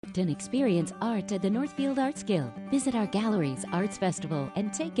And experience art at the Northfield Arts Guild. Visit our galleries, arts festival,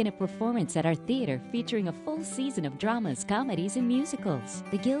 and take in a performance at our theater featuring a full season of dramas, comedies, and musicals.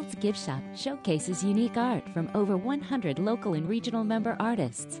 The Guild's gift shop showcases unique art from over 100 local and regional member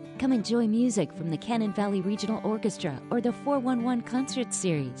artists. Come enjoy music from the Cannon Valley Regional Orchestra or the 411 Concert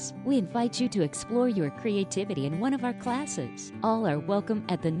Series. We invite you to explore your creativity in one of our classes. All are welcome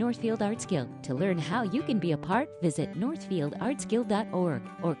at the Northfield Arts Guild. To learn how you can be a part, visit northfieldartsguild.org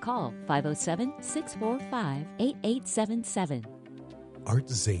or call 507-645-8877.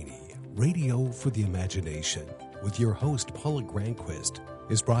 ArtZany Radio for the Imagination with your host Paula Granquist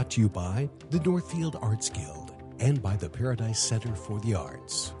is brought to you by the Northfield Arts Guild and by the Paradise Center for the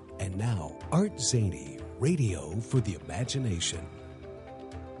Arts. And now, ArtZany Radio for the Imagination.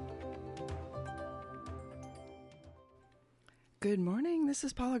 Good morning, this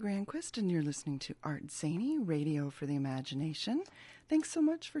is Paula Granquist, and you're listening to ArtZany Radio for the Imagination. Thanks so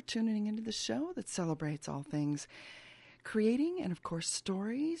much for tuning into the show that celebrates all things creating and, of course,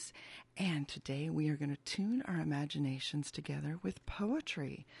 stories. And today we are going to tune our imaginations together with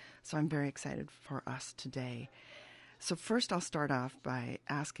poetry. So I'm very excited for us today. So first I'll start off by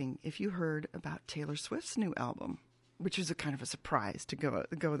asking if you heard about Taylor Swift's new album, which is a kind of a surprise to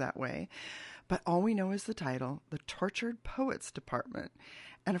go that way. But all we know is the title, The Tortured Poets Department.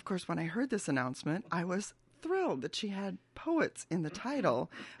 And of course, when I heard this announcement, I was thrilled that she had poets in the title,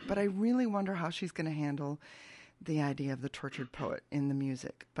 but I really wonder how she's going to handle the idea of the tortured poet in the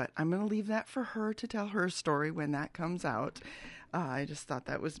music. But I'm going to leave that for her to tell her story when that comes out. I just thought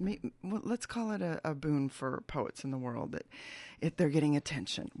that was, let's call it a boon for poets in the world, that they're getting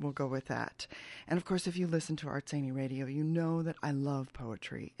attention. We'll go with that. And of course, if you listen to ArtZany Radio, you know that I love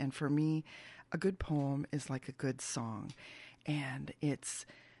poetry. And for me, a good poem is like a good song. And it's,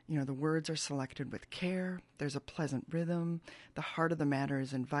 the words are selected with care. There's a pleasant rhythm. The heart of the matter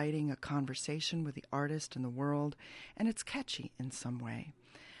is inviting a conversation with the artist and the world, and it's catchy in some way.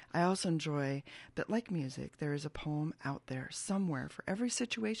 I also enjoy that, like music, there is a poem out there somewhere for every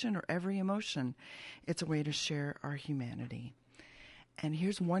situation or every emotion. It's a way to share our humanity. And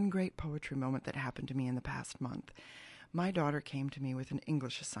here's one great poetry moment that happened to me in the past month. My daughter came to me with an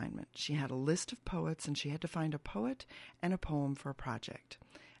English assignment. She had a list of poets, and she had to find a poet and a poem for a project.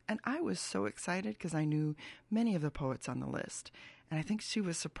 And I was so excited because I knew many of the poets on the list. And I think she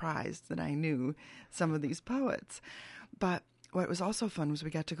was surprised that I knew some of these poets. But what was also fun was we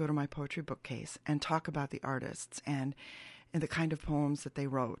got to go to my poetry bookcase and talk about the artists and the kind of poems that they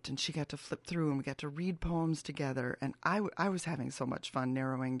wrote. And she got to flip through and we got to read poems together. And I was having so much fun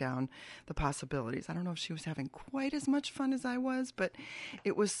narrowing down the possibilities. I don't know if she was having quite as much fun as I was, but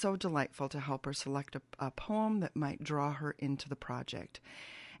it was so delightful to help her select a poem that might draw her into the project.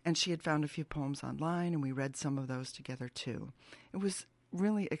 And she had found a few poems online, and we read some of those together, too. It was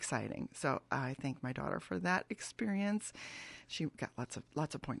really exciting. So I thank my daughter for that experience. She got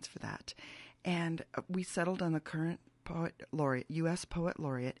lots of points for that. And we settled on the current Poet Laureate, U.S. Poet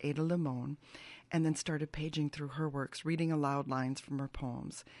Laureate, Ada Limon, and then started paging through her works, reading aloud lines from her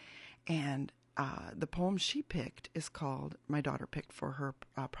poems. And the poem she picked is called, my daughter picked for her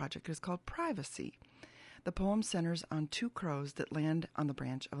project, is called Privacy. The poem centers on two crows that land on the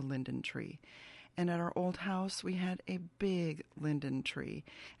branch of a linden tree. And at our old house, we had a big linden tree.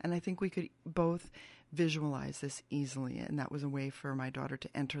 And I think we could both visualize this easily. And that was a way for my daughter to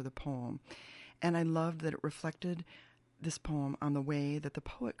enter the poem. And I loved that it reflected this poem on the way that the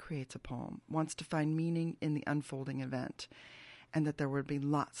poet creates a poem, wants to find meaning in the unfolding event, and that there would be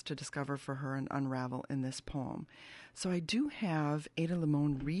lots to discover for her and unravel in this poem. So I do have Ada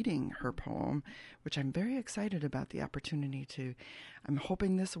Limon reading her poem, which I'm very excited about the opportunity to. I'm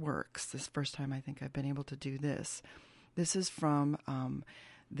hoping this works. This first time I think I've been able to do this. This is from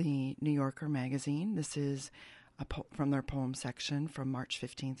the New Yorker magazine. This is from their poem section from March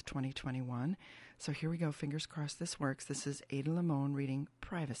 15th, 2021. So here we go. Fingers crossed this works. This is Ada Limon reading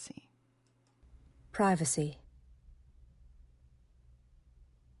Privacy. Privacy.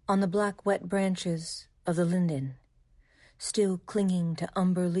 On the black wet branches of the linden, still clinging to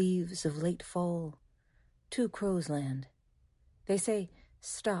umber leaves of late fall, two crows land. They say,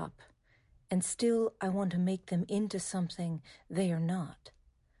 stop, and still I want to make them into something they are not.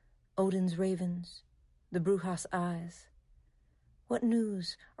 Odin's ravens, the Brujas' eyes. What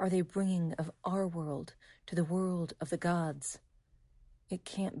news are they bringing of our world to the world of the gods? It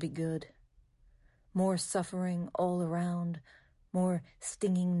can't be good. More suffering all around, more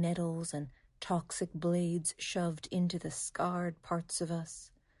stinging nettles and toxic blades shoved into the scarred parts of us,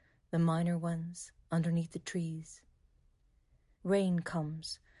 the minor ones underneath the trees. Rain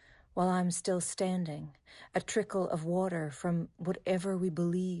comes, while I'm still standing, a trickle of water from whatever we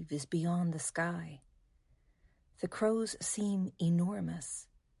believe is beyond the sky. The crows seem enormous,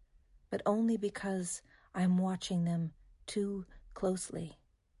 but only because I'm watching them too closely.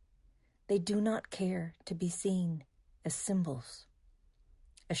 They do not care to be seen as symbols.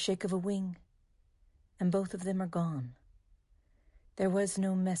 A shake of a wing, and both of them are gone. There was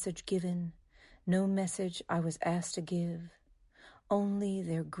no message given, no message I was asked to give, only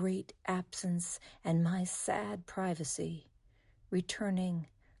their great absence and my sad privacy, returning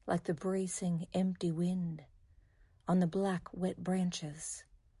like the bracing empty wind on the black wet branches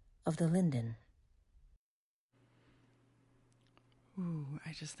of the linden. Ooh,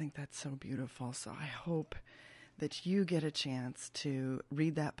 I just think that's so beautiful. So I hope that you get a chance to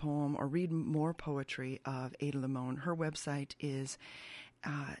read that poem or read more poetry of Ada Limon. Her website is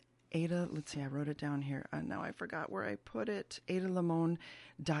Ada, let's see, I wrote it down here. Now I forgot where I put it.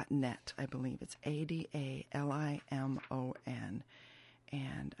 AdaLimon.net, I believe. It's ADALIMON.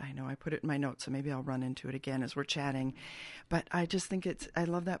 And I know I put it in my notes, so maybe I'll run into it again as we're chatting. But I just think I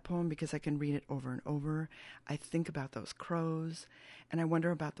love that poem because I can read it over and over. I think about those crows, and I wonder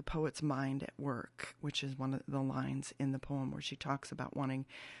about the poet's mind at work, which is one of the lines in the poem where she talks about wanting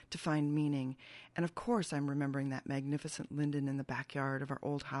to find meaning. And of course, I'm remembering that magnificent linden in the backyard of our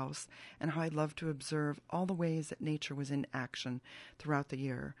old house and how I love to observe all the ways that nature was in action throughout the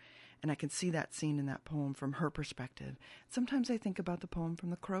year. And I can see that scene in that poem from her perspective. Sometimes I think about the poem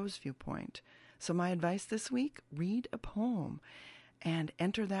from the crow's viewpoint. So my advice this week, read a poem and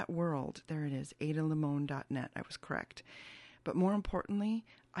enter that world. There it is, AdaLimon.net. I was correct. But more importantly,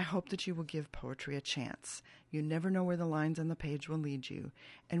 I hope that you will give poetry a chance. You never know where the lines on the page will lead you.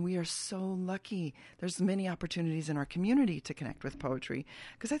 And we are so lucky. There's many opportunities in our community to connect with poetry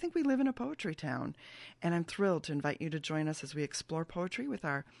because I think we live in a poetry town. And I'm thrilled to invite you to join us as we explore poetry with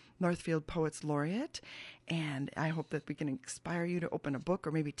our Northfield Poets Laureate. And I hope that we can inspire you to open a book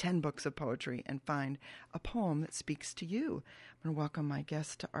or maybe 10 books of poetry and find a poem that speaks to you. I'm going to welcome my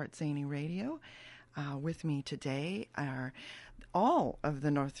guests to ArtZany Radio. With me today are all of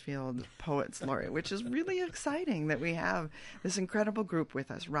the Northfield Poets Laureate, which is really exciting that we have this incredible group with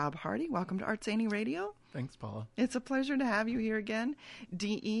us. Rob Hardy, welcome to ArtZany Radio. Thanks, Paula. It's a pleasure to have you here again.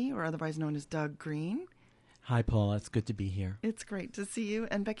 D.E., or otherwise known as Doug Green. Hi, Paula. It's good to be here. It's great to see you.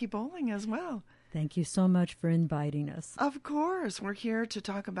 And Becky Boling as well. Thank you so much for inviting us. Of course. We're here to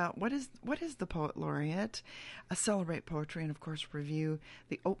talk about what is the Poet Laureate, celebrate poetry, and, of course, review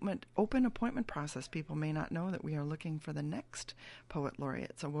the open appointment process. People may not know that we are looking for the next Poet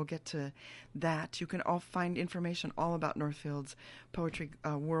Laureate, so we'll get to that. You can all find information all about Northfield's poetry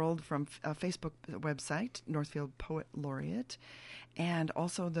world from a Facebook website, Northfield Poet Laureate, and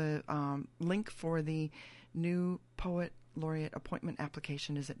also the link for the new Poet Laureate appointment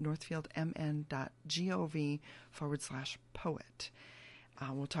application is at northfieldmn.gov/poet.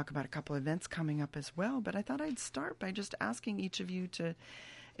 We'll talk about a couple events coming up as well, but I thought I'd start by just asking each of you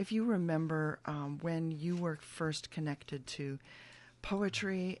if you remember when you were first connected to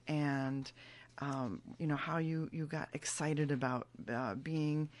poetry and, how you got excited about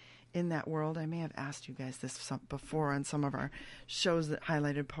being in that world. I may have asked you guys this before on some of our shows that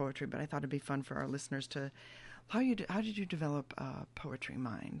highlighted poetry, but I thought it'd be fun for our listeners to How did you develop a poetry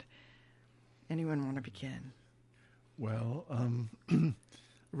mind? Anyone want to begin? Well, I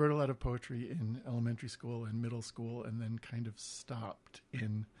wrote a lot of poetry in elementary school and middle school and then kind of stopped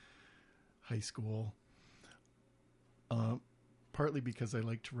in high school, partly because I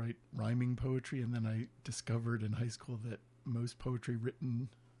like to write rhyming poetry, and then I discovered in high school that most poetry written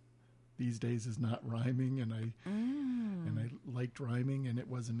these days is not rhyming, and I liked rhyming, and it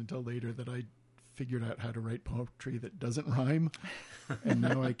wasn't until later that I figured out how to write poetry that doesn't rhyme, and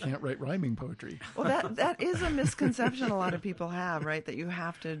now I can't write rhyming poetry. Well, that is a misconception a lot of people have, right? That you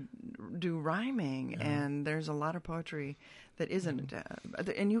have to do rhyming, and there's a lot of poetry that isn't.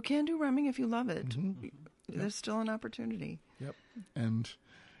 And you can do rhyming if you love it. Mm-hmm. There's still an opportunity. Yep. And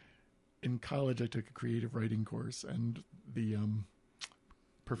in college, I took a creative writing course, and the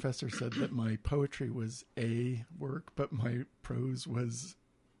professor said that my poetry was A work, but my prose was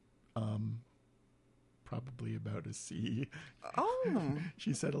probably about a C. Oh.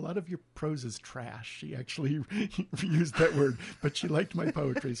 She said, a lot of your prose is trash. She actually used that word, but she liked my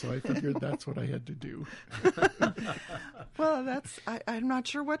poetry, so I figured that's what I had to do. Well, I'm not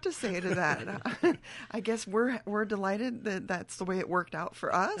sure what to say to that. I guess we're delighted that that's the way it worked out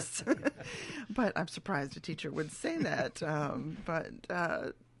for us. But I'm surprised a teacher would say that. But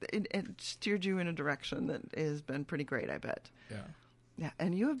it steered you in a direction that has been pretty great, I bet. Yeah. Yeah,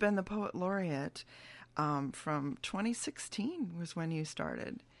 and you have been the Poet Laureate from 2016 was when you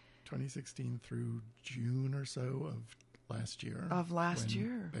started. 2016 through June or so of last year.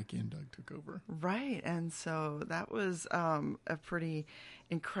 Becky and Doug took over. Right. And so that was a pretty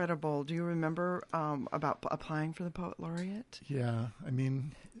incredible. Do you remember about applying for the Poet Laureate? Yeah. I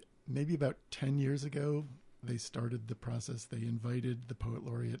mean, maybe about 10 years ago, they started the process. They invited the Poet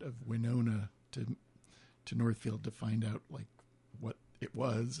Laureate of Winona to Northfield to find out like what it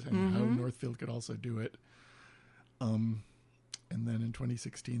was and how Northfield could also do it. And then in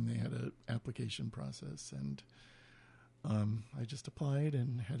 2016, they had an application process, and I just applied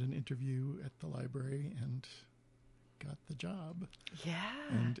and had an interview at the library and got the job. Yeah.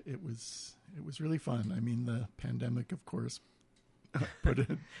 And it was really fun. I mean, the pandemic, of course, put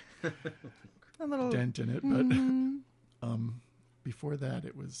a little dent in it, but before that,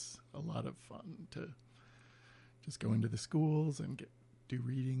 it was a lot of fun to just go into the schools and do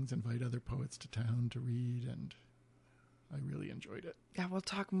readings, invite other poets to town to read, and I really enjoyed it. Yeah, we'll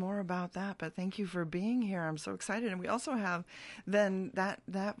talk more about that, but thank you for being here. I'm so excited. And we also have then that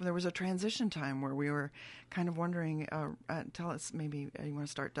there was a transition time where we were kind of wondering, tell us, maybe you want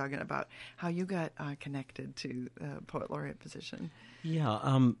to start, Doug, about how you got connected to the Poet Laureate position.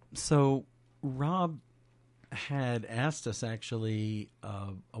 Yeah, so Rob had asked us actually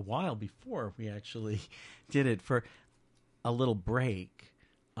a while before we actually did it for a little break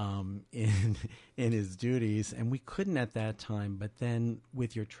in his duties, and we couldn't at that time. But then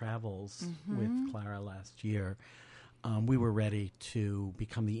with your travels with Clara last year, we were ready to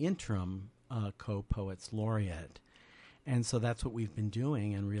become the interim co-Poets Laureate. And so that's what we've been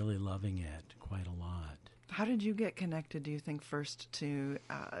doing and really loving it quite a lot. How did you get connected, do you think, first to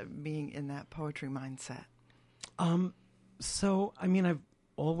being in that poetry mindset? So, I mean, I've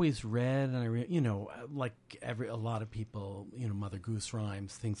always read, and like a lot of people, Mother Goose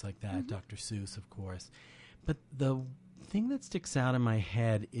rhymes, things like that, Dr. Seuss, of course. But the thing that sticks out in my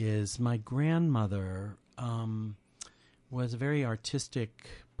head is my grandmother was a very artistic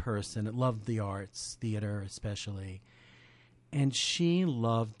person. Loved the arts, theater especially. And she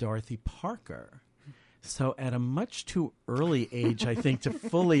loved Dorothy Parker. So at a much too early age, I think, to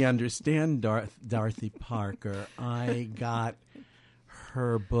fully understand Dorothy Parker, I got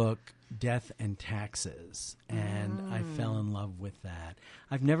her book, Death and Taxes, and I fell in love with that.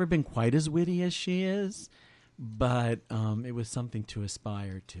 I've never been quite as witty as she is, but it was something to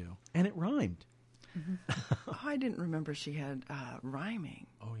aspire to. And it rhymed. Oh, I didn't remember she had rhyming.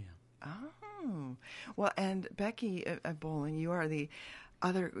 Oh, yeah. Oh. Well, and Becky Boling, you are the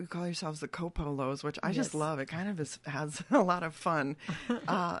other, we call yourselves the co-polos, which I just love. It kind of has a lot of fun.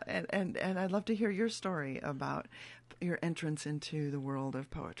 And I'd love to hear your story about your entrance into the world of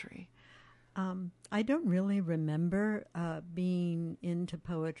poetry. I don't really remember being into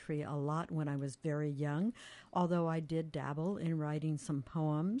poetry a lot when I was very young, although I did dabble in writing some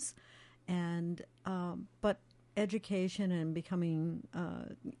poems. And but education and becoming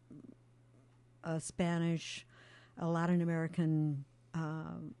a Spanish, a Latin American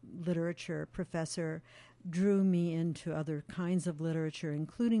literature professor drew me into other kinds of literature,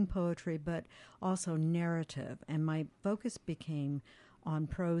 including poetry, but also narrative. And my focus became on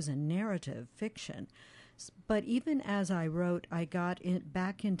prose and narrative fiction. But even as I wrote, I got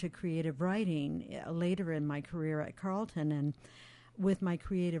back into creative writing later in my career at Carleton. And with my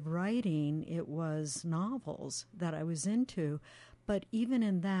creative writing, it was novels that I was into. But even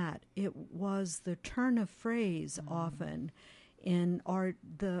in that, it was the turn of phrase often in art,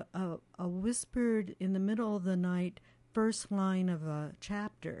 a whispered in the middle of the night first line of a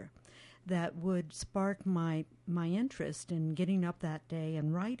chapter that would spark my interest in getting up that day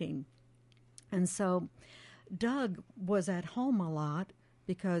and writing. And so Doug was at home a lot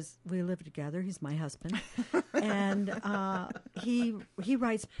because we live together. He's my husband. And he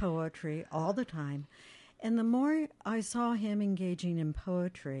writes poetry all the time. And the more I saw him engaging in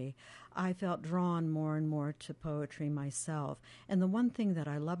poetry, I felt drawn more and more to poetry myself. And the one thing that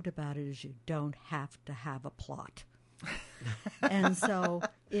I loved about it is you don't have to have a plot. And so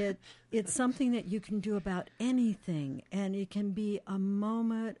it's something that you can do about anything. And it can be a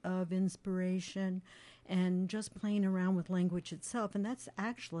moment of inspiration and just playing around with language itself. And that's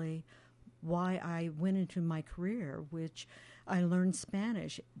actually why I went into my career, which I learned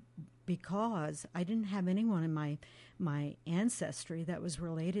Spanish, because I didn't have anyone in my ancestry that was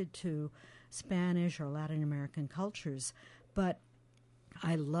related to Spanish or Latin American cultures. But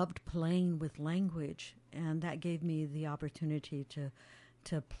I loved playing with language, and that gave me the opportunity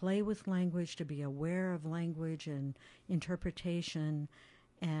to play with language, to be aware of language and interpretation.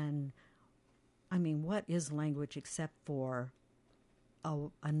 And, I mean, what is language except for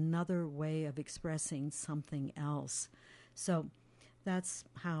another way of expressing something else? So that's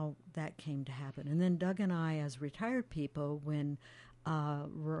how that came to happen. And then Doug and I, as retired people, when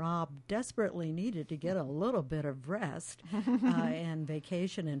Rob desperately needed to get a little bit of rest and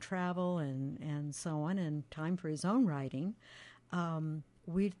vacation and travel and so on, and time for his own writing,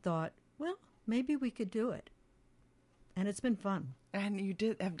 we thought, well, maybe we could do it. And it's been fun. And you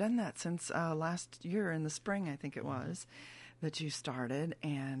have done that since last year in the spring, I think it was, that you started.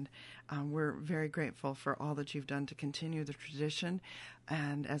 And we're very grateful for all that you've done to continue the tradition.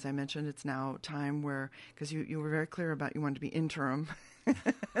 And as I mentioned, it's now time where, because you were very clear about you wanted to be interim,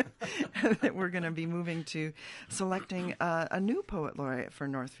 that we're going to be moving to selecting a new poet laureate for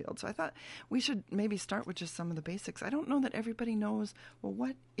Northfield. So I thought we should maybe start with just some of the basics. I don't know that everybody knows, well,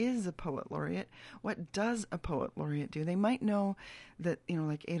 what is a poet laureate? What does a poet laureate do? They might know that,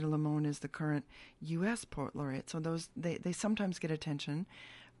 like Ada Limon is the current U.S. poet laureate. So those, they sometimes get attention,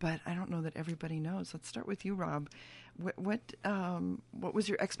 but I don't know that everybody knows. Let's start with you, Rob. What was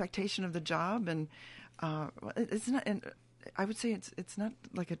your expectation of the job? And it's not... I would say it's not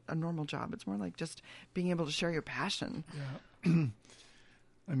like a normal job. It's more like just being able to share your passion. Yeah.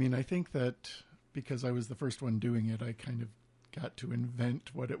 I mean, I think that because I was the first one doing it, I kind of got to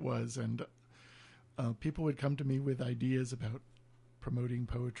invent what it was. And people would come to me with ideas about promoting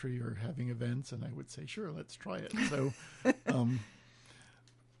poetry or having events, and I would say, sure, let's try it. So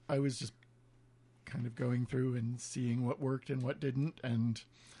I was just kind of going through and seeing what worked and what didn't. And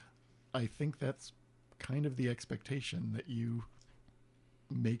I think that's kind of the expectation, that you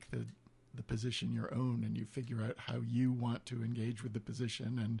make the position your own and you figure out how you want to engage with the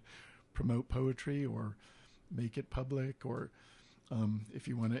position and promote poetry or make it public, or if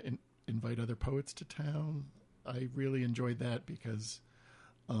you want to invite other poets to town. I really enjoyed that because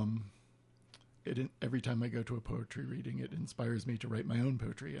every time I go to a poetry reading, it inspires me to write my own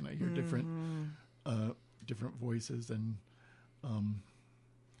poetry, and I hear different voices, and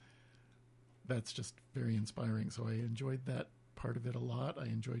that's just very inspiring. So I enjoyed that part of it a lot. I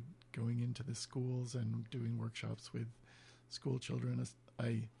enjoyed going into the schools and doing workshops with school children.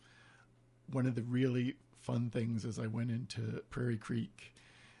 One of the really fun things is I went into Prairie Creek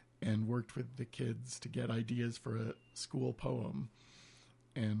and worked with the kids to get ideas for a school poem.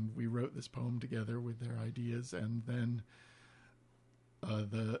 And we wrote this poem together with their ideas. And then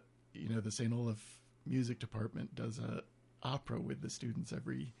the St. Olaf Music Department does a opera with the students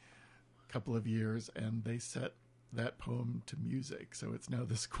every couple of years, and they set that poem to music, so it's now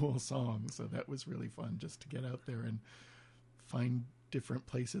the school song. So that was really fun, just to get out there and find different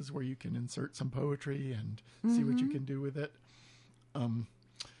places where you can insert some poetry and see what you can do with it. And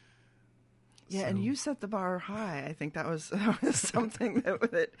you set the bar high. I think that was something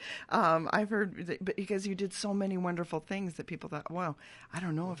that I've heard, because you did so many wonderful things that people thought, wow, I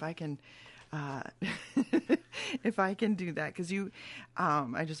don't know if I can if I can do that, because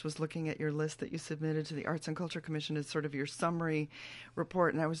I just was looking at your list that you submitted to the Arts and Culture Commission as sort of your summary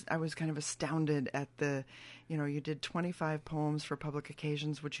report, and I was kind of astounded at you did 25 poems for public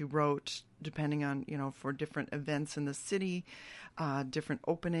occasions, which you wrote depending on, for different events in the city, different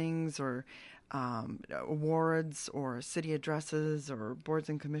openings or awards or city addresses or boards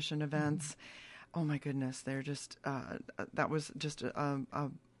and commission events. Oh my goodness, they're just that was just a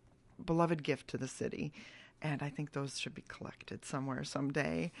beloved gift to the city, and I think those should be collected somewhere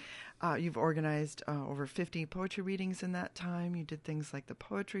someday. You've organized over 50 poetry readings in that time. You did things like the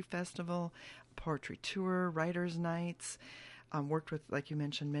Poetry Festival, Poetry Tour, Writers' Nights, worked with, like you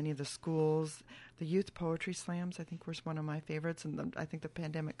mentioned, many of the schools. The Youth Poetry Slams, I think, was one of my favorites, and I think the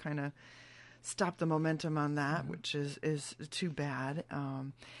pandemic kind of stopped the momentum on that, which is too bad.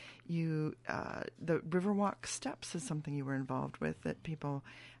 The Riverwalk Steps is something you were involved with, that people,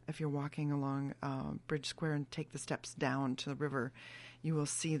 if you're walking along Bridge Square and take the steps down to the river, you will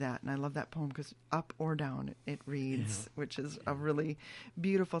see that. And I love that poem because up or down it reads, which is a really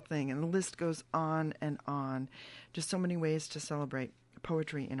beautiful thing. And the list goes on and on. Just so many ways to celebrate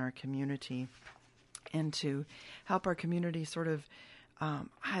poetry in our community and to help our community sort of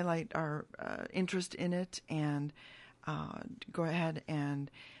highlight our interest in it and go ahead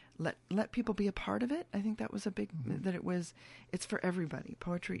and let people be a part of it. I think that was a big, that it's for everybody.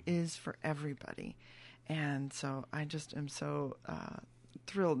 Poetry is for everybody. And so I just am so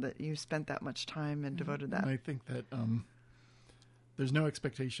thrilled that you spent that much time and devoted that. And I think that there's no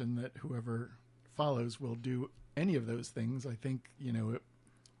expectation that whoever follows will do any of those things. I think, it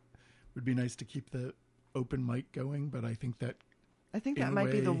would be nice to keep the open mic going, but I think that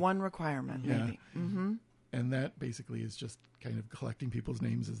might be the one requirement, maybe. Mm-hmm. And that basically is just kind of collecting people's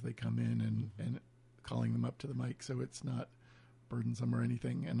names as they come in and calling them up to the mic, so it's not burdensome or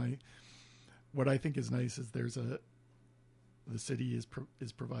anything. And what I think is nice is there's the city is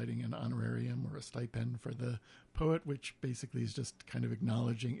providing an honorarium or a stipend for the poet, which basically is just kind of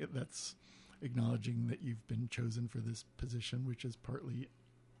acknowledging that you've been chosen for this position, which is partly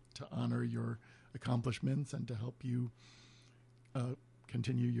to honor your accomplishments and to help you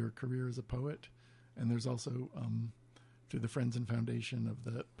continue your career as a poet. And there's also, through the Friends and Foundation of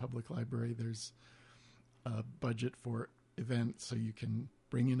the Public Library, there's a budget for events, so you can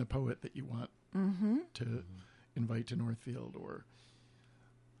bring in a poet that you want to invite to Northfield or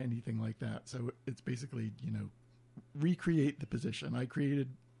anything like that. So it's basically, recreate the position. I created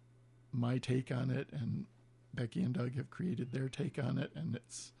my take on it, and Becky and Doug have created their take on it, and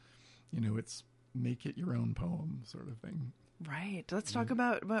it's make it your own poem sort of thing. Right. Let's talk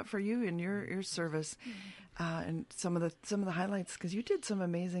about for you and your service, and some of the highlights, because you did some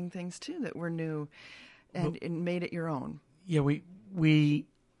amazing things too that were new, and made it your own. Yeah, we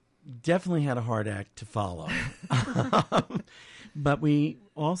definitely had a hard act to follow, but we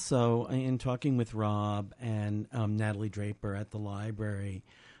also, in talking with Rob and Natalie Draper at the library,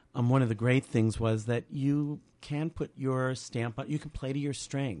 one of the great things was that you can put your stamp on. You can play to your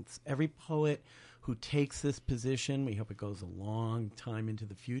strengths. Every poet who takes this position, we hope it goes a long time into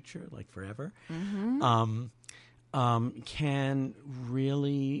the future, like forever, can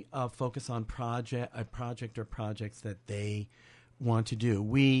really focus on a project or projects that they want to do.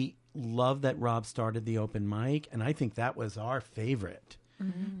 We love that Rob started the open mic, and I think that was our favorite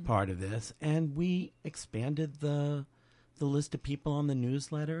part of this. And we expanded the list of people on the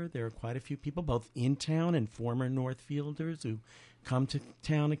newsletter. There are quite a few people, both in town and former Northfielders who come to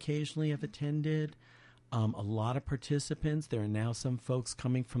town occasionally, have attended. A lot of participants. There are now some folks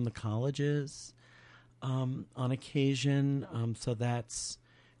coming from the colleges on occasion. So that's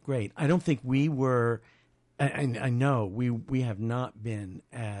great. I don't think we were, I know we have not been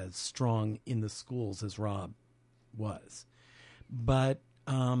as strong in the schools as Rob was. But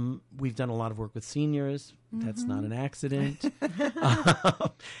we've done a lot of work with seniors. That's not an accident.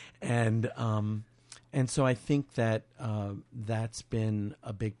 And so I think that that's been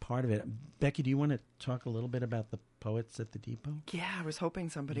a big part of it. Becky, do you want to talk a little bit about the poets at the Depot? Yeah, I was hoping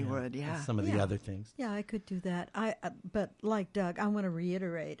somebody would. Yeah, and some of the other things. Yeah, I could do that. But like Doug, I want to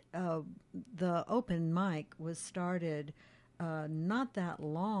reiterate: the open mic was started not that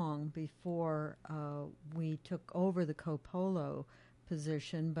long before we took over the co-polo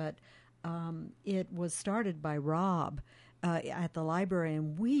position, but it was started by Rob at the library,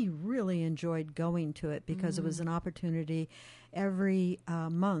 and we really enjoyed going to it because it was an opportunity every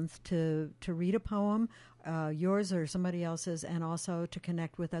month to read a poem, yours or somebody else's, and also to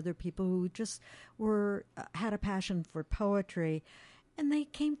connect with other people who just had a passion for poetry. And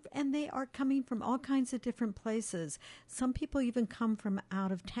they are coming from all kinds of different places. Some people even come from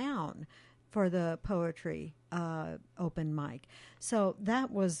out of town for the poetry open mic. So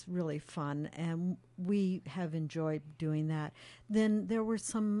that was really fun, and we have enjoyed doing that. Then there were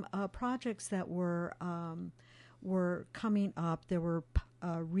some projects that were coming up. There were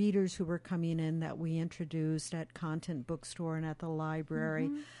readers who were coming in that we introduced at Content Bookstore and at the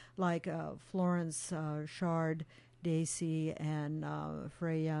library, like Florence Shard Dacey and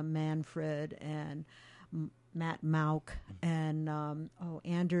Freya Manfred and Matt Mauk and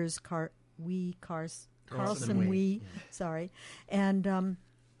Anders Carlson Wee. Sorry. And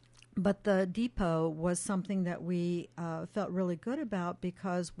but the depot was something that we felt really good about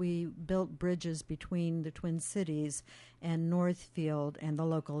because we built bridges between the Twin Cities and Northfield and the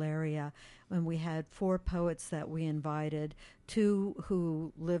local area. And we had 4 poets that we invited, 2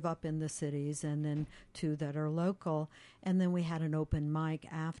 who live up in the cities and then 2 that are local. And then we had an open mic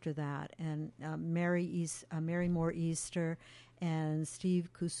after that. And Mary Moore Easter and Steve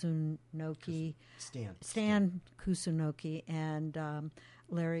Kusunoki, Stan Kusunoki, and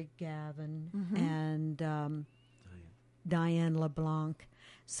Larry Gavin and Diane LeBlanc.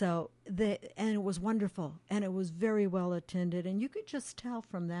 So and it was wonderful, and it was very well attended, and you could just tell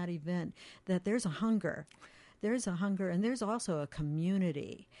from that event that there's a hunger. There's a hunger, and there's also a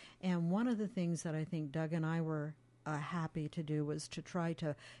community. And one of the things that I think Doug and I were happy to do was to try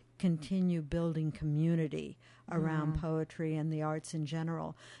to continue building community around poetry and the arts in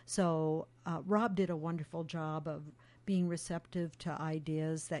general. So Rob did a wonderful job of being receptive to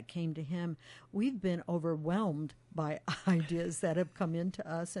ideas that came to him. We've been overwhelmed by ideas that have come into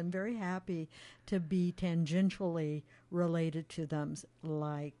us and very happy to be tangentially related to them,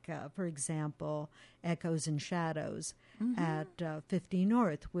 like, for example, Echoes and Shadows at 50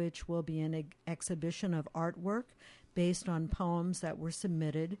 North, which will be an exhibition of artwork based on poems that were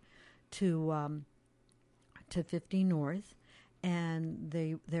submitted to 50 North,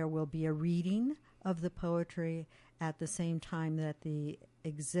 and there will be a reading of the poetry at the same time that the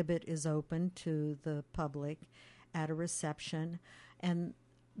exhibit is open to the public at a reception. And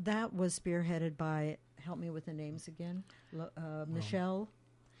that was spearheaded by, help me with the names again, Michelle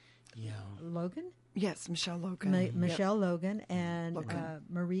Logan? Yes, Michelle Logan. Michelle Logan and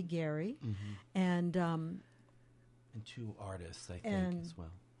Marie Gary. And two artists, I think, as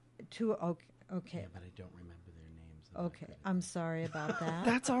well. Okay. Yeah, but I don't remember their names. Okay, I'm sorry about that.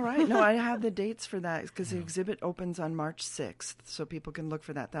 That's all right. No, I have the dates for that because the exhibit opens on March 6th, so people can look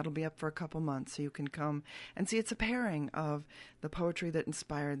for that. That'll be up for a couple months, so you can come and see. It's a pairing of the poetry that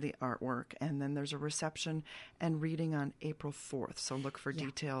inspired the artwork, and then there's a reception and reading on April 4th, so look for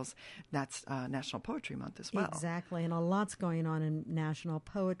details. That's National Poetry Month as well. Exactly, and a lot's going on in National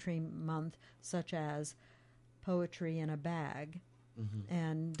Poetry Month, such as Poetry in a Bag.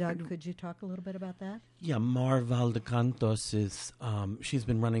 And Doug, could you talk a little bit about that? Yeah, Mar Valdecantos is, she's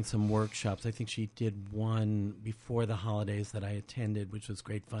been running some workshops. I think she did one before the holidays that I attended, which was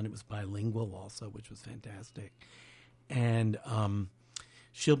great fun. It was bilingual also, which was fantastic. And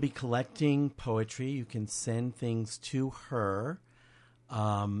she'll be collecting poetry. You can send things to her.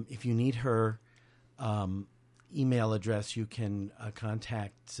 If you need her email address, you can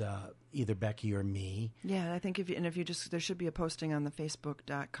contact either Becky or me. Yeah, I think if you just, there should be a posting on the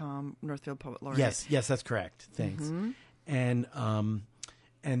Facebook.com Northfield Poet Laureate. Yes, that's correct. Thanks. And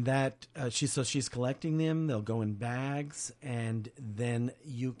that she's collecting them. They'll go in bags, and then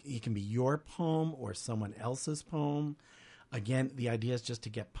it can be your poem or someone else's poem. Again, the idea is just to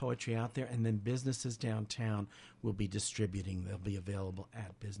get poetry out there, and then businesses downtown will be distributing. They'll be available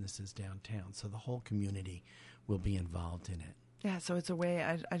at businesses downtown, so the whole community will be involved in it. Yeah, so it's a way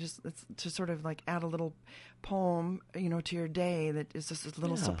it's to sort of like add a little poem, to your day that is just a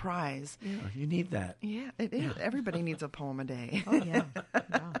little surprise. Yeah, you need that. Yeah, it is. Everybody needs a poem a day. Oh yeah,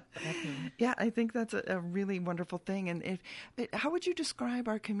 definitely. Yeah, I think that's a really wonderful thing. And how would you describe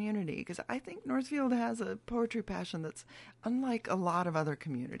our community? Because I think Northfield has a poetry passion that's unlike a lot of other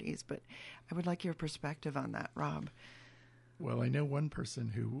communities. But I would like your perspective on that, Rob. Well, I know one person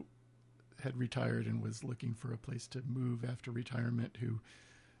who had retired and was looking for a place to move after retirement, who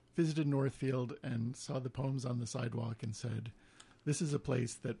visited Northfield and saw the poems on the sidewalk and said, this is a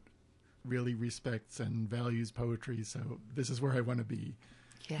place that really respects and values poetry, so this is where I want to be.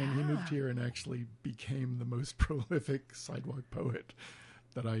 Yeah. And he moved here and actually became the most prolific sidewalk poet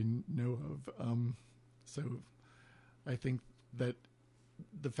that I know of. So I think that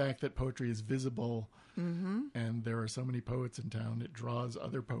the fact that poetry is visible and there are so many poets in town, it draws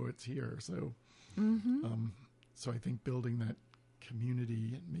other poets here. So, so I think building that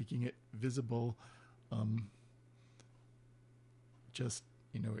community and making it visible just,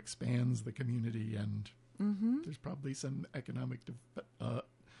 expands the community, and there's probably some economic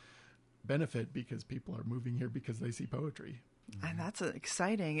benefit because people are moving here because they see poetry. And that's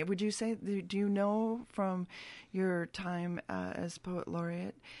exciting. Would you say, do you know from your time as Poet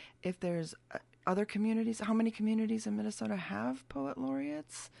Laureate if there's other communities? How many communities in Minnesota have Poet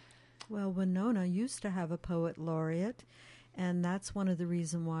Laureates? Well, Winona used to have a Poet Laureate, and that's one of the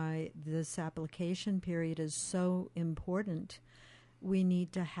reasons why this application period is so important. We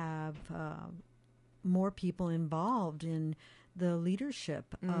need to have more people involved in the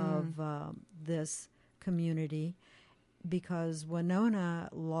leadership of this community, because Winona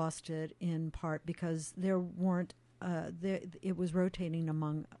lost it in part because there weren't it was rotating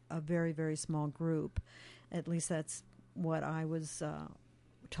among a very, very small group. At least that's what I was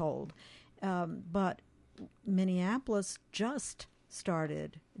told. But Minneapolis just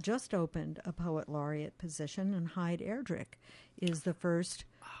opened a Poet Laureate position, and Hyde Erdrich is the first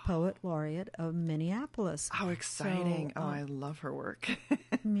Poet Laureate of Minneapolis. How exciting. So, I love her work.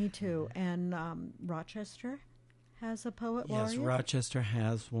 Me too. And Rochester has a Poet Laureate? Yes, Rochester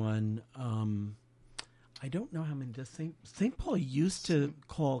has one. I don't know how many. St. Paul used to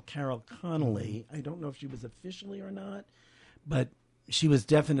call Carol Connolly. I don't know if she was officially or not, but she was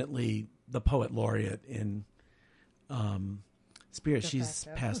definitely the Poet Laureate in spirit. She's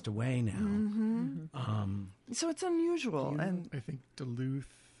passed away now. So it's unusual. And I think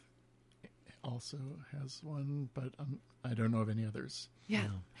Duluth also has one, but I don't know of any others. Yeah.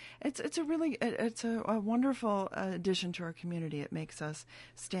 It's a wonderful addition to our community. It makes us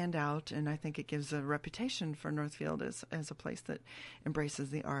stand out, and I think it gives a reputation for Northfield as a place that embraces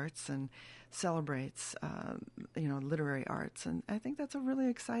the arts and celebrates literary arts, and I think that's a really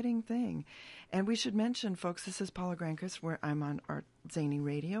exciting thing. And we should mention, folks, this is Paula Granquist, where I'm on ArtZany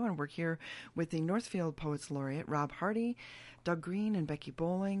Radio, and we're here with the Northfield Poets Laureate, Rob Hardy, Doug Green, and Becky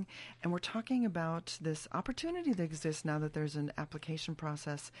Boling, and we're talking about this opportunity that exists now that there's an application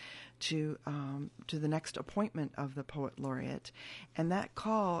process to the next appointment of the Poet Laureate. And that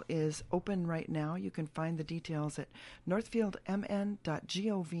call is open right now. You can find the details at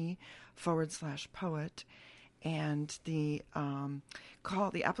northfieldmn.gov/poet. And the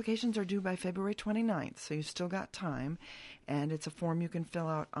applications are due by February 29th, so you've still got time. And it's a form you can fill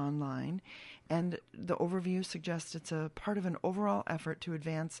out online. And the overview suggests it's a part of an overall effort to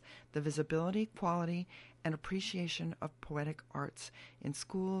advance the visibility, quality, and appreciation of poetic arts in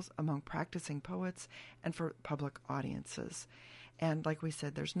schools, among practicing poets, and for public audiences. And like we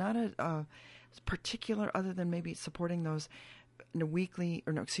said, there's not a particular, other than maybe supporting those monthly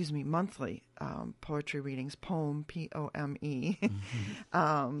poetry readings, POME, P-O-M-E,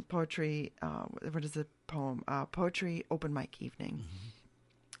 poetry, what is the poem? Poetry open mic evening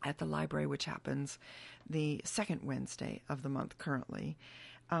at the library, which happens the second Wednesday of the month currently.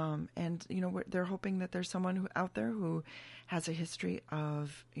 And, they're hoping that there's someone out there who has a history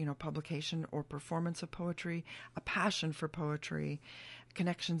of, publication or performance of poetry, a passion for poetry,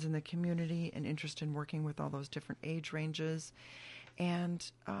 connections in the community, an interest in working with all those different age ranges,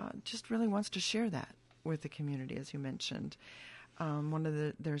 and just really wants to share that with the community, as you mentioned.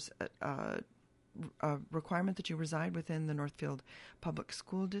 There's a requirement that you reside within the Northfield Public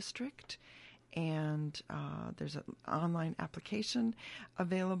School District, and there's an online application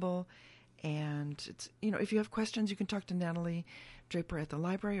available. And it's, if you have questions, you can talk to Natalie Draper at the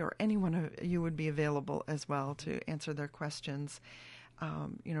library, or anyone of you would be available as well to answer their questions.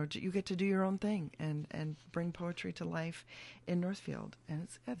 You get to do your own thing and bring poetry to life in Northfield. And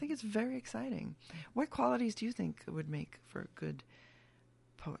I think it's very exciting. What qualities do you think would make for a good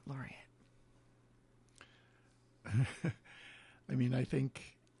Poet Laureate? I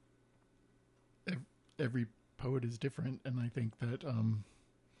think every poet is different, and I think that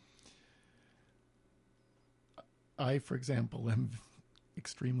I, for example, am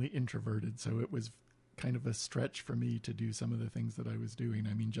extremely introverted, so it was kind of a stretch for me to do some of the things that I was doing.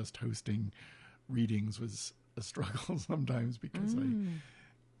 Just hosting readings was a struggle sometimes because I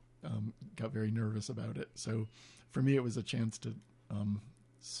got very nervous about it. So for me, it was a chance to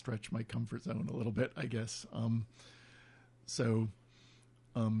stretch my comfort zone a little bit, I guess. So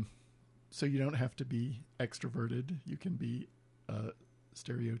you don't have to be extroverted. You can be a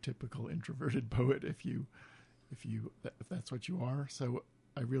stereotypical introverted poet if that's what you are. So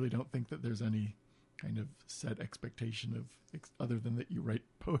I really don't think that there's any kind of set expectation of other than that you write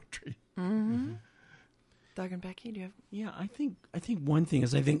poetry. Mm-hmm. Doug and Becky, do you have? Yeah, I think one thing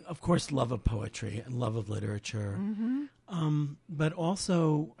is, of course, love of poetry and love of literature, but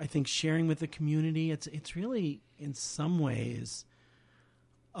also I think sharing with the community. It's really in some ways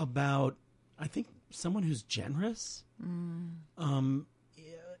about, I think, someone who's generous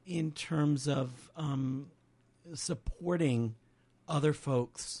in terms of supporting other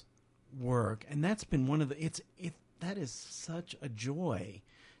folks' work, and that's been one of the that is such a joy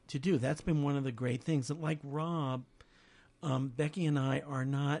to do. That's been one of the great things. That, like Rob, Becky and I are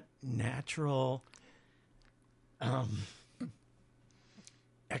not natural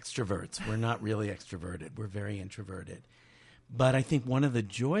extroverts. We're not really extroverted. We're very introverted. But I think one of the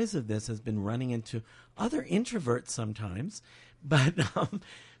joys of this has been running into other introverts sometimes, but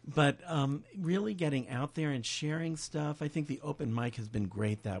really getting out there and sharing stuff. I think the open mic has been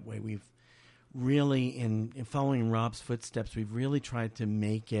great that way. We've really, in following Rob's footsteps, we've really tried to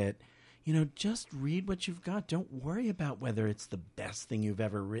make it, just read what you've got. Don't worry about whether it's the best thing you've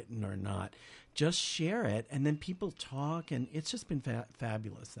ever written or not. Just share it, and then people talk, and it's just been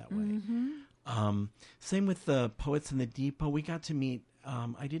fabulous that way. Same with the Poets in the Depot. We got to meet,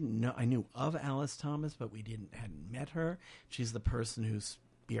 I knew of Alice Thomas, but hadn't met her. She's the person who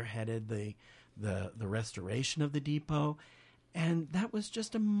spearheaded the restoration of the depot. And that was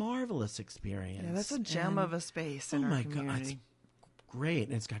just a marvelous experience. Yeah, that's a gem of a space in our community. God, it's great.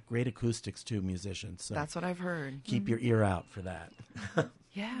 And it's got great acoustics, too, musicians. So that's what I've heard. Keep your ear out for that.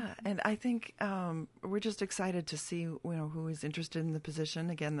 Yeah, and I think we're just excited to see who is interested in the position.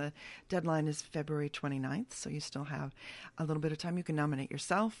 Again, the deadline is February 29th, so you still have a little bit of time. You can nominate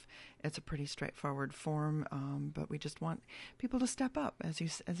yourself. It's a pretty straightforward form, but we just want people to step up, as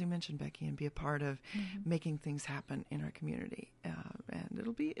you mentioned, Becky, and be a part of making things happen in our community. And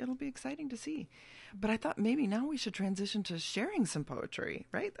it'll be exciting to see. But I thought maybe now we should transition to sharing some poetry,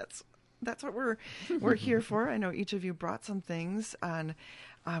 right? That's what we're here for. I know each of you brought some things, and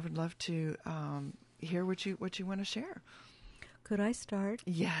I would love to hear what you want to share. Could I start?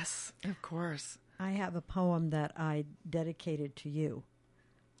 Yes, of course. I have a poem that I dedicated to you.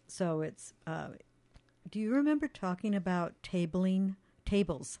 So it's, do you remember talking about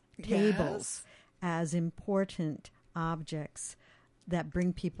tables Yes. as important objects that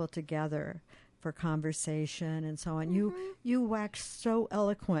bring people together for conversation and so on. You wax so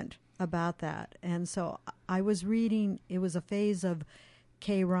eloquent about that. And so I was reading, it was a phase of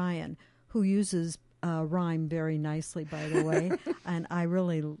Kay Ryan, who uses rhyme very nicely, by the way, and I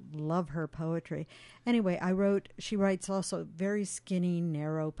really love her poetry. Anyway, she writes also very skinny,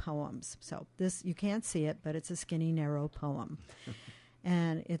 narrow poems. So this, you can't see it, but it's a skinny, narrow poem.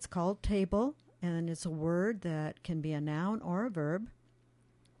 And it's called Table, and it's a word that can be a noun or a verb,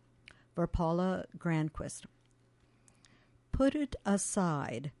 for Paula Granquist. Put it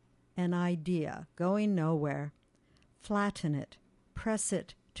aside, an idea going nowhere. Flatten it, press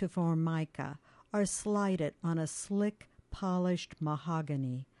it to formica, or slide it on a slick, polished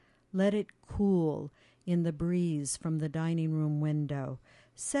mahogany. Let it cool in the breeze from the dining room window.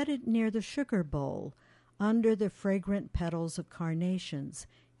 Set it near the sugar bowl, under the fragrant petals of carnations,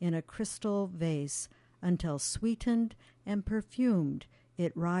 in a crystal vase, until sweetened and perfumed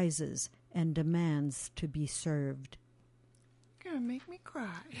it rises and demands to be served. You're going to make me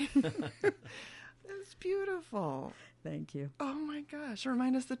cry. That's beautiful. Thank you. Oh, my gosh.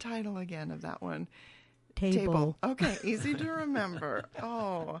 Remind us the title again of that one. Table. Okay, easy to remember.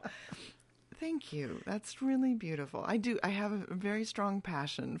 Oh, thank you. That's really beautiful. I have a very strong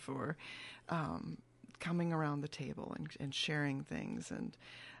passion for coming around the table and sharing things, and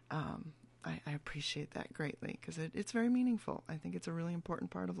I appreciate that greatly because it's very meaningful. I think it's a really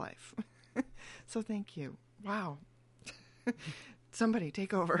important part of life. So thank you. Wow. Somebody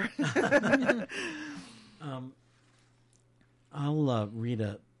take over. I'll read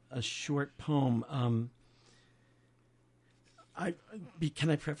a short poem. Can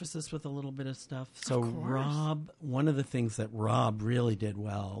I preface this with a little bit of stuff? So Rob, one of the things that Rob really did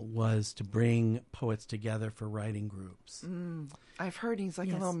well was to bring poets together for writing groups. I've heard he's like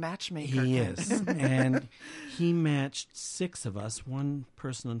a little matchmaker. He is. And he matched 6 of us. One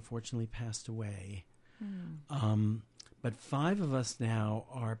person unfortunately passed away. But 5 of us now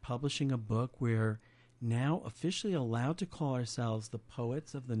are publishing a book. We're now officially allowed to call ourselves the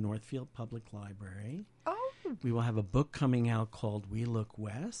Poets of the Northfield Public Library. Oh. We will have a book coming out called We Look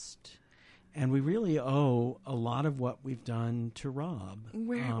West. And we really owe a lot of what we've done to Rob.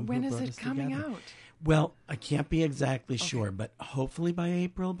 When is it coming out? Well, I can't be exactly sure, but hopefully by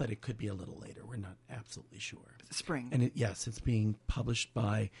April, but it could be a little later. We're not absolutely sure. Spring. And it's being published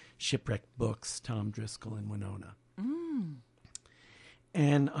by Shipwreck Books, Tom Driscoll in Winona.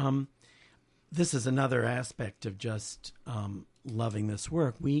 And this is another aspect of just loving this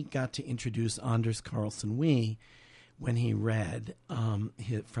work. We got to introduce Anders Carlson Wee when he read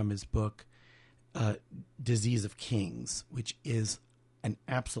from his book, Disease of Kings, which is an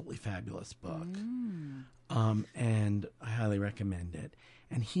absolutely fabulous book. And I highly recommend it.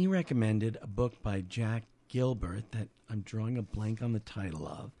 And he recommended a book by Jack Gilbert that I'm drawing a blank on the title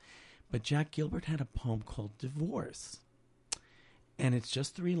of. But Jack Gilbert had a poem called Divorce. And it's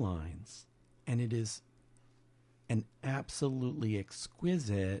just 3 lines. And it is an absolutely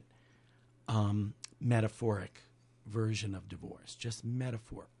exquisite metaphoric version of divorce. Just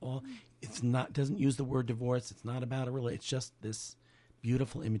metaphor. Doesn't use the word divorce. It's not about a relationship. It's just this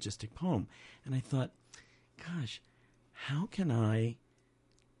beautiful imagistic poem. And I thought, gosh, how can I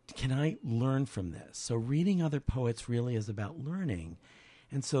learn from this? So reading other poets really is about learning.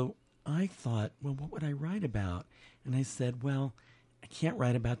 And so I thought, well, what would I write about? And I said, well, I can't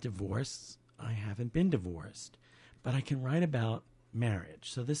write about divorce. I haven't been divorced. But I can write about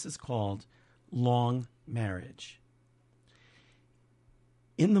marriage. So this is called Long Marriage.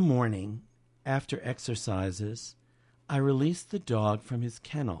 In the morning, after exercises, I release the dog from his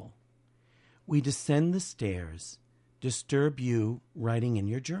kennel. We descend the stairs, disturb you writing in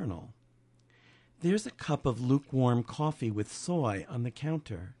your journal. There's a cup of lukewarm coffee with soy on the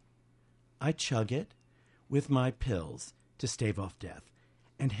counter. I chug it with my pills to stave off death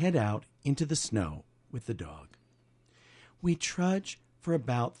and head out into the snow with the dog. We trudge for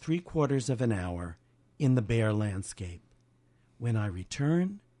about 3/4 of an hour in the bare landscape. When I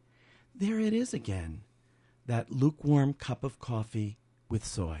return, there it is again, that lukewarm cup of coffee with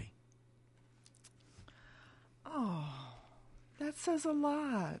soy. Oh, that says a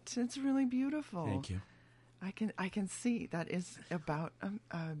lot. It's really beautiful. Thank you. I can see that is about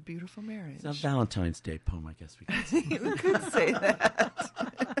a beautiful marriage. It's a Valentine's Day poem, I guess we could say. You could say that.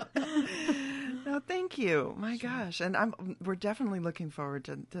 No, thank you. My gosh. And we're definitely looking forward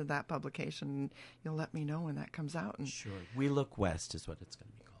to that publication. You'll let me know when that comes out. And sure. We Look West is what it's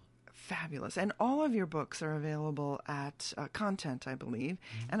going to be called. Fabulous. And all of your books are available at Content, I believe.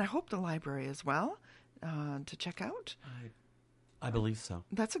 And I hope the library as well to check out. I believe so.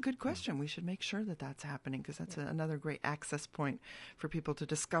 That's a good question. We should make sure that that's happening, because that's another great access point for people to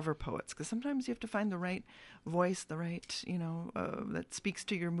discover poets. Because sometimes you have to find the right voice, the right, that speaks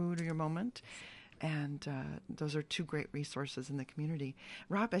to your mood or your moment. And those are two great resources in the community.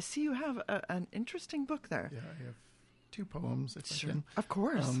 Rob, I see you have an interesting book there. Yeah, I have two poems, if I can. Of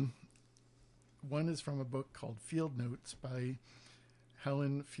course. One is from a book called Field Notes by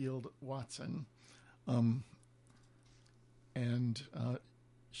Helen Field Watson. And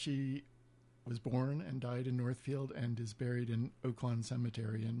she was born and died in Northfield and is buried in Oaklawn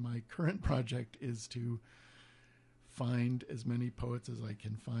Cemetery. And my current project is to find as many poets as I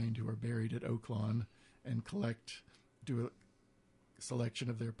can find who are buried at Oaklawn and do a selection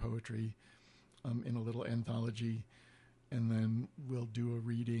of their poetry in a little anthology. And then we'll do a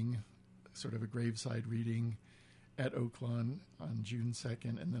reading, sort of a graveside reading at Oaklawn on June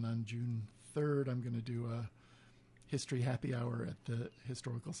 2nd. And then on June 3rd, I'm going to do a history happy hour at the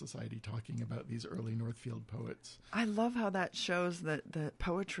Historical Society talking about these early Northfield poets. I love how that shows that the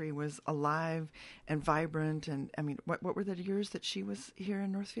poetry was alive and vibrant. And I mean, what were the years that she was here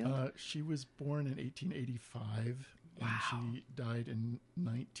in Northfield? She was born in 1885 and she died in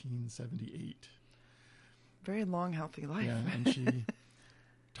 1978. Very long, healthy life. Yeah, and she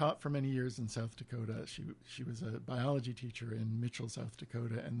taught for many years in South Dakota. She was a biology teacher in Mitchell, South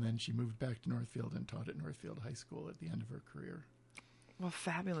Dakota, and then she moved back to Northfield and taught at Northfield High School at the end of her career. Well,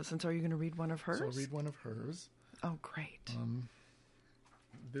 fabulous. And so are you going to read one of hers? So I'll read one of hers. Oh, great.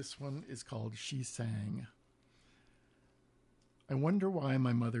 This one is called She Sang. I wonder why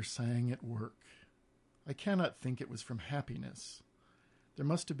my mother sang at work. I cannot think it was from happiness. There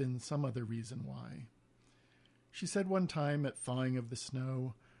must have been some other reason why. She said one time at thawing of the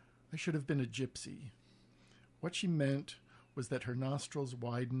snow, I should have been a gypsy. What she meant was that her nostrils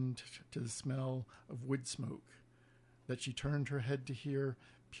widened to the smell of wood smoke, that she turned her head to hear,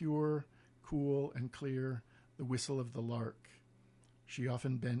 pure, cool, and clear, the whistle of the lark. She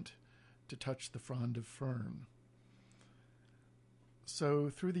often bent to touch the frond of fern. So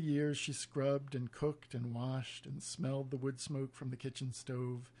through the years she scrubbed and cooked and washed and smelled the wood smoke from the kitchen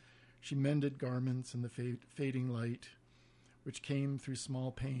stove. She mended garments in the fading light, which came through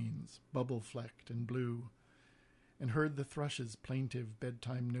small panes, bubble-flecked and blue, and heard the thrush's plaintive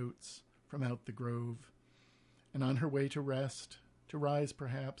bedtime notes from out the grove. And on her way to rest, to rise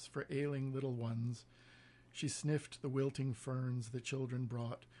perhaps for ailing little ones, she sniffed the wilting ferns the children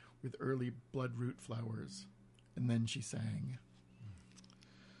brought with early bloodroot flowers, and then she sang.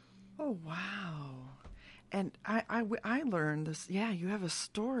 Oh, wow. And I learned this. Yeah, you have a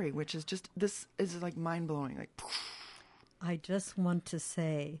story, which is just, this is like mind-blowing. Like, I just want to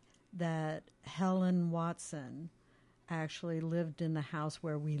say that Helen Watson actually lived in the house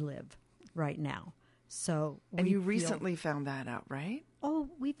where we live right now. So, and you recently found that out, right? Oh,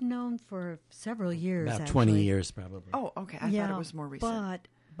 we've known for several years. About actually. 20 years, probably. Oh, okay. I thought it was more recent.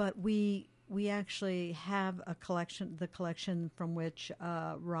 But we actually have a collection, the collection from which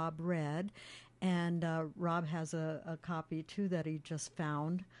Rob read. And Rob has a copy too that he just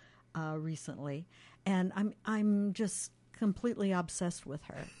found recently, and I'm just completely obsessed with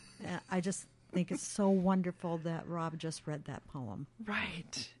her. I just think it's so wonderful that Rob just read that poem.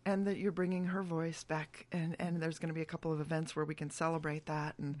 Right, and that you're bringing her voice back, and there's going to be a couple of events where we can celebrate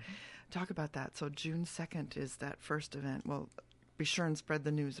that and talk about that. So June 2nd is that first event. Well, be sure and spread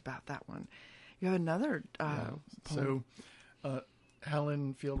the news about that one. You have another poem. So.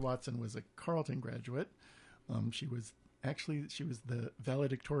 Helen Field Watson was a Carleton graduate. She was the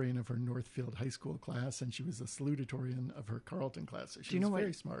valedictorian of her Northfield High School class, and she was a salutatorian of her Carleton class. So she was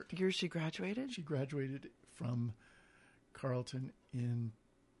very smart. Do you know what year she graduated? She graduated from Carleton in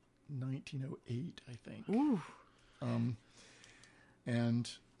 1908, I think. Ooh. And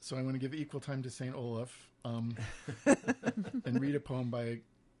so I want to give equal time to St. Olaf and read a poem by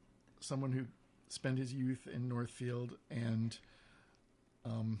someone who spent his youth in Northfield and...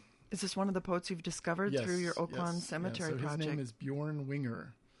 is this one of the poets you've discovered through your Oaklawn Cemetery project? His name is Bjorn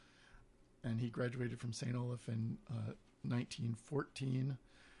Winger, and he graduated from St. Olaf in 1914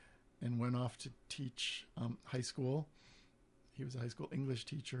 and went off to teach high school. He was a high school English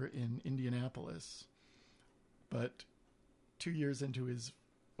teacher in Indianapolis. But 2 years into his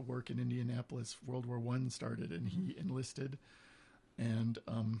work in Indianapolis, World War I started, and he enlisted. And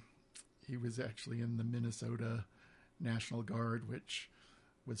he was actually in the Minnesota National Guard, which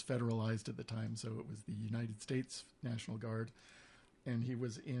was federalized at the time, so it was the United States National Guard. And he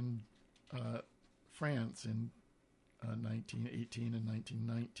was in France in 1918 and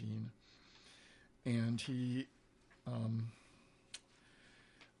 1919. And he,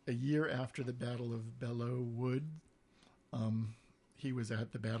 a year after the Battle of Belleau Wood, he was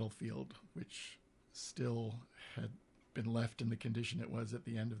at the battlefield, which still had been left in the condition it was at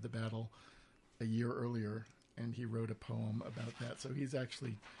the end of the battle a year earlier, and he wrote a poem about that. So he's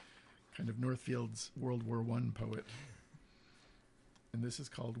actually kind of Northfield's World War I poet. And this is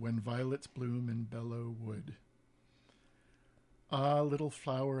called When Violets Bloom in Bellow Wood. Ah, little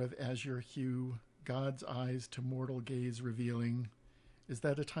flower of azure hue, God's eyes to mortal gaze revealing, is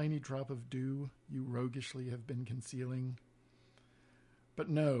that a tiny drop of dew you roguishly have been concealing? But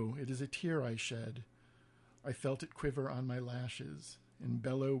no, it is a tear I shed. I felt it quiver on my lashes, in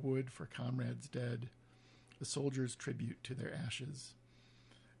Bellow Wood for comrades dead, a soldier's tribute to their ashes.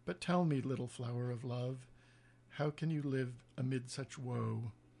 But tell me, little flower of love, how can you live amid such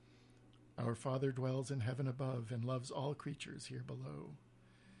woe? Our Father dwells in heaven above and loves all creatures here below.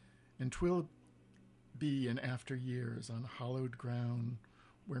 And 'twill be in after years on hallowed ground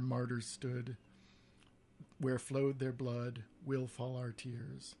where martyrs stood, where flowed their blood, will fall our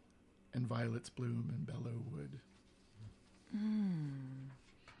tears, and violets bloom in Bellow Wood.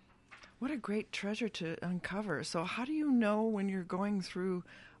 What a great treasure to uncover. So how do you know when you're going through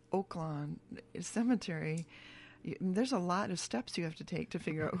Oaklawn Cemetery? There's a lot of steps you have to take to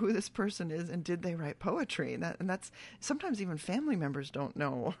figure out who this person is and did they write poetry. And that's sometimes even family members don't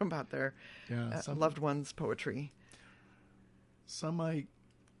know about their loved ones' poetry. Some I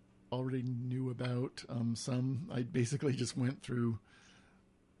already knew about. Some I basically just went through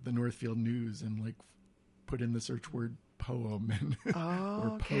the Northfield News and put in the search word poem and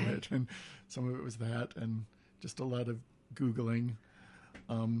or poet, and some of it was that, and just a lot of Googling.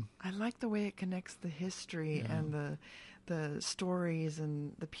 I like the way it connects the history and the stories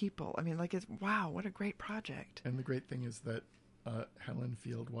and the people. I mean, wow, what a great project. And the great thing is that Helen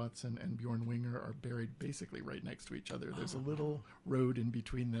Field Watson and Bjorn Winger are buried basically right next to each other. There's a little road in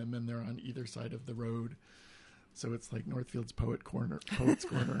between them, and they're on either side of the road. So it's like Northfield's Poet's Corner.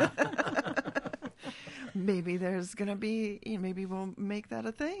 Maybe there's going to be, maybe we'll make that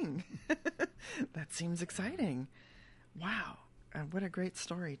a thing. That seems exciting. Wow. And what a great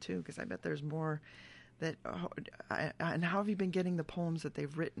story, too, because I bet there's more that... and how have you been getting the poems that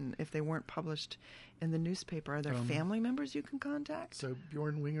they've written if they weren't published in the newspaper? Are there family members you can contact? So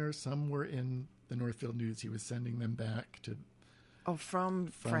Bjorn Winger, some were in the Northfield News. He was sending them back to... from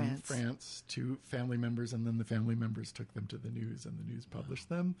France. France to family members, and then the family members took them to the news, and the news published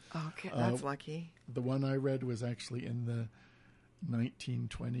them. Okay, that's lucky. The one I read was actually in the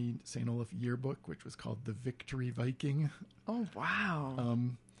 1920 St. Olaf yearbook, which was called The Victory Viking. Oh, wow.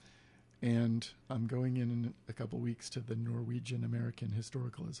 And I'm going in a couple weeks to the Norwegian American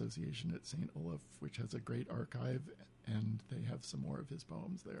Historical Association at St. Olaf, which has a great archive, and they have some more of his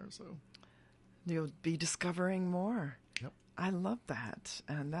poems there. So you'll be discovering more. Yep. I love that.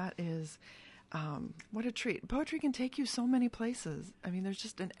 And that is, what a treat. Poetry can take you so many places. I mean, there's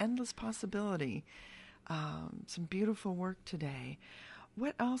just an endless possibility. Some beautiful work today.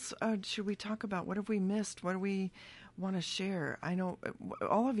 What else should we talk about? What have we missed? What do we want to share? I know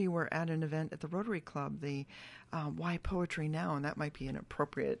all of you were at an event at the Rotary Club, the Why Poetry Now, and that might be an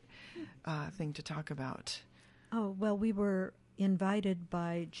appropriate thing to talk about. Oh, well, we were invited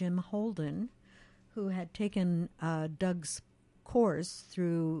by Jim Holden, who had taken Doug's course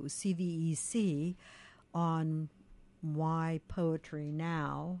through CVEC on Why Poetry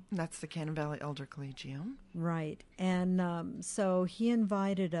Now. That's the Cannon Valley Elder Collegium. Right. And so he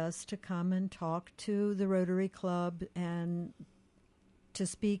invited us to come and talk to the Rotary Club and to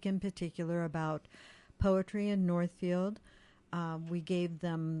speak in particular about poetry in Northfield. We gave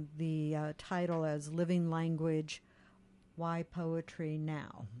them the title as Living Language, Why Poetry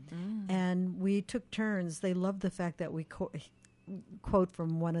Now. Mm-hmm. And we took turns. They loved the fact that we quote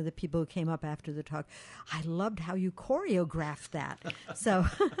from one of the people who came up after the talk, I loved how you choreographed that. So,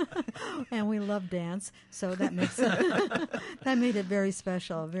 and we love dance, so that makes that made it very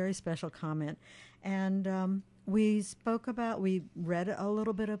special, a very special comment. And we read a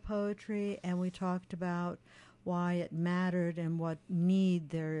little bit of poetry, and we talked about why it mattered and what need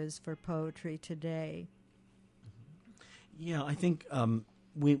there is for poetry today. Yeah, I think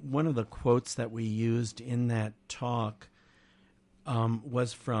one of the quotes that we used in that talk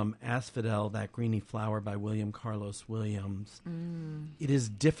was from Asphodel, That Greeny Flower by William Carlos Williams. It is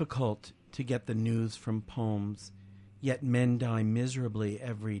difficult to get the news from poems, yet men die miserably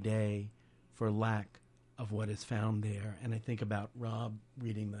every day for lack of what is found there. And I think about Rob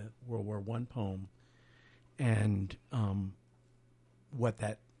reading the World War I poem and what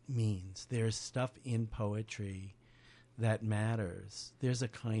that means. There's stuff in poetry that matters. There's a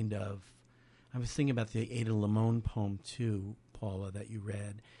kind of... I was thinking about the Ada Limon poem, too, Paula, that you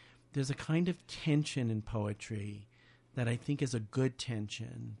read. There's a kind of tension in poetry that I think is a good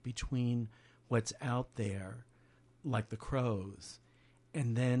tension between what's out there, like the crows,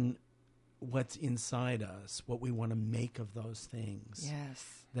 and then what's inside us, what we want to make of those things. Yes.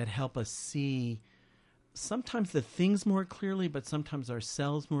 That help us see sometimes the things more clearly, but sometimes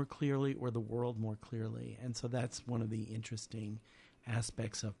ourselves more clearly or the world more clearly. And so that's one of the interesting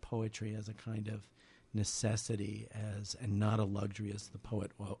aspects of poetry as a kind of necessity, and not a luxury, as the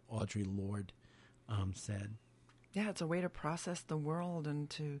poet Audre Lorde said. Yeah, it's a way to process the world and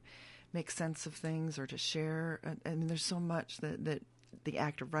to make sense of things or to share. I mean, there's so much that the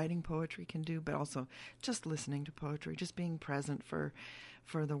act of writing poetry can do, but also just listening to poetry, just being present for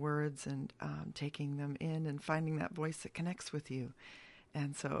the words and taking them in and finding that voice that connects with you.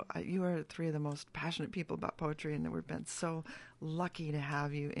 And so you are three of the most passionate people about poetry, and we've been so lucky to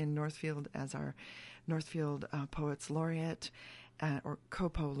have you in Northfield as our Northfield Poets Laureate. Or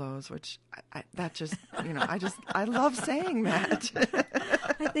co-polos, which I love saying that.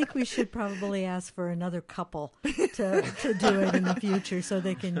 I think we should probably ask for another couple to do it in the future so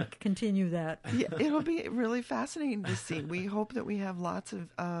they can continue that. Yeah, it'll be really fascinating to see. We hope that we have lots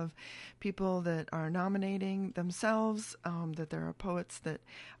of people that are nominating themselves, that there are poets that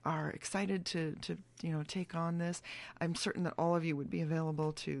are excited to take on this. I'm certain that all of you would be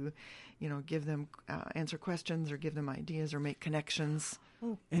available to give them, answer questions or give them ideas or make connections.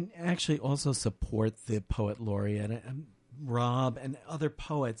 Oh. And actually also support the Poet Laureate. And Rob and other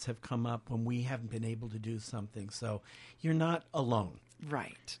poets have come up when we haven't been able to do something. So you're not alone.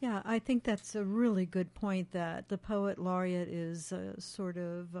 Right. Yeah, I think that's a really good point, that the Poet Laureate is sort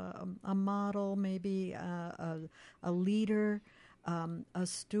of a model, maybe a leader, a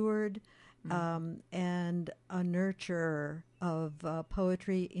steward, and a nurturer of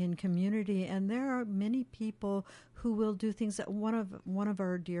poetry in community. And there are many people who will do things. That one of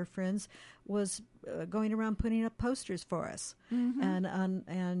our dear friends was going around putting up posters for us,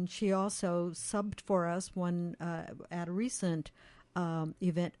 and she also subbed for us one at a recent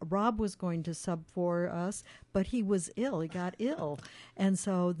event. Rob was going to sub for us, but he was ill. He got ill, and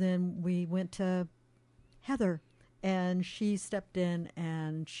so then we went to Heather, and she stepped in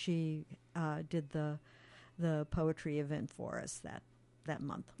and she did the poetry event for us that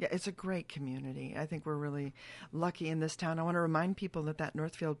month. Yeah, it's a great community. I think we're really lucky in this town. I want to remind people that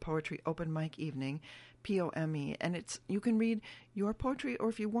Northfield Poetry Open Mic Evening, POME, and you can read your poetry, or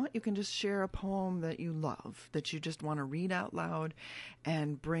if you want, you can just share a poem that you love, that you just want to read out loud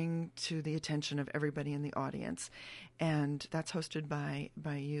and bring to the attention of everybody in the audience. And that's hosted by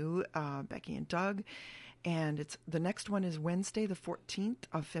you, Becky and Doug. And the next one is Wednesday, the 14th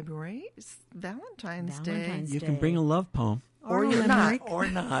of February. It's Valentine's Day. You can bring a love poem. Or you're not. Or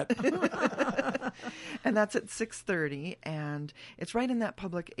not. And that's at 6:30. And it's right in that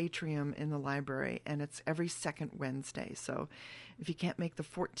public atrium in the library. And it's every second Wednesday. So if you can't make the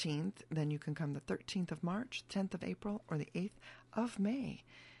 14th, then you can come the 13th of March, 10th of April, or the 8th of May.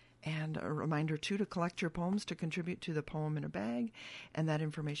 And a reminder, too, to collect your poems to contribute to the Poem in a Bag. And that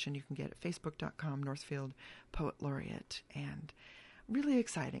information you can get at facebook.com, Northfield Poet Laureate. And really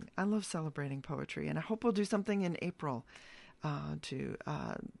exciting. I love celebrating poetry. And I hope we'll do something in April to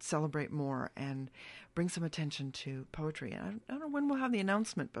celebrate more and bring some attention to poetry. And I don't know when we'll have the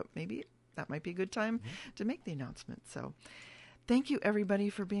announcement, but maybe that might be a good time to make the announcement. So thank you, everybody,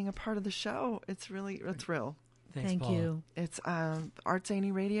 for being a part of the show. It's really a thrill. Thanks, Thank Paula. you. It's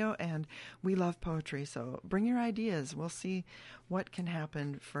ArtZany Radio, and we love poetry. So bring your ideas. We'll see what can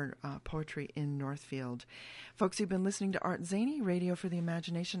happen for poetry in Northfield. Folks, you've been listening to ArtZany Radio for the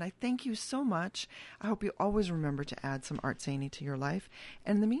Imagination. I thank you so much. I hope you always remember to add some ArtZany to your life.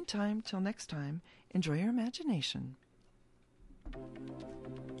 And in the meantime, till next time, enjoy your imagination.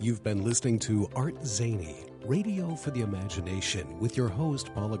 You've been listening to ArtZany, Radio for the Imagination, with your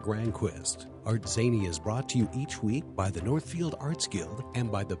host, Paula Granquist. ArtZany is brought to you each week by the Northfield Arts Guild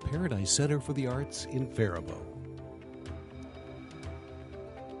and by the Paradise Center for the Arts in Faribault.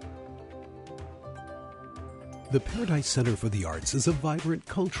 The Paradise Center for the Arts is a vibrant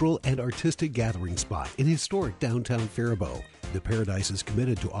cultural and artistic gathering spot in historic downtown Faribault. The Paradise is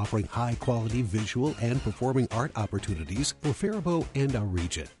committed to offering high-quality visual and performing art opportunities for Faribault and our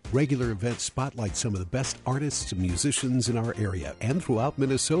region. Regular events spotlight some of the best artists and musicians in our area and throughout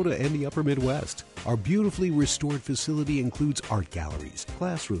Minnesota and the upper Midwest. Our beautifully restored facility includes art galleries,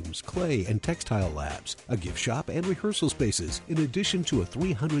 classrooms, clay and textile labs, a gift shop and rehearsal spaces, in addition to a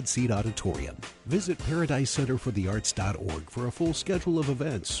 300-seat auditorium. Visit ParadiseCenterForTheArts.org for a full schedule of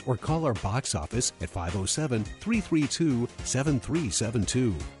events, or call our box office at 507-332-7372.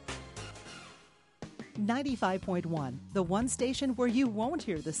 95.1, the one station where you won't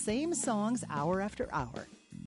hear the same songs hour after hour.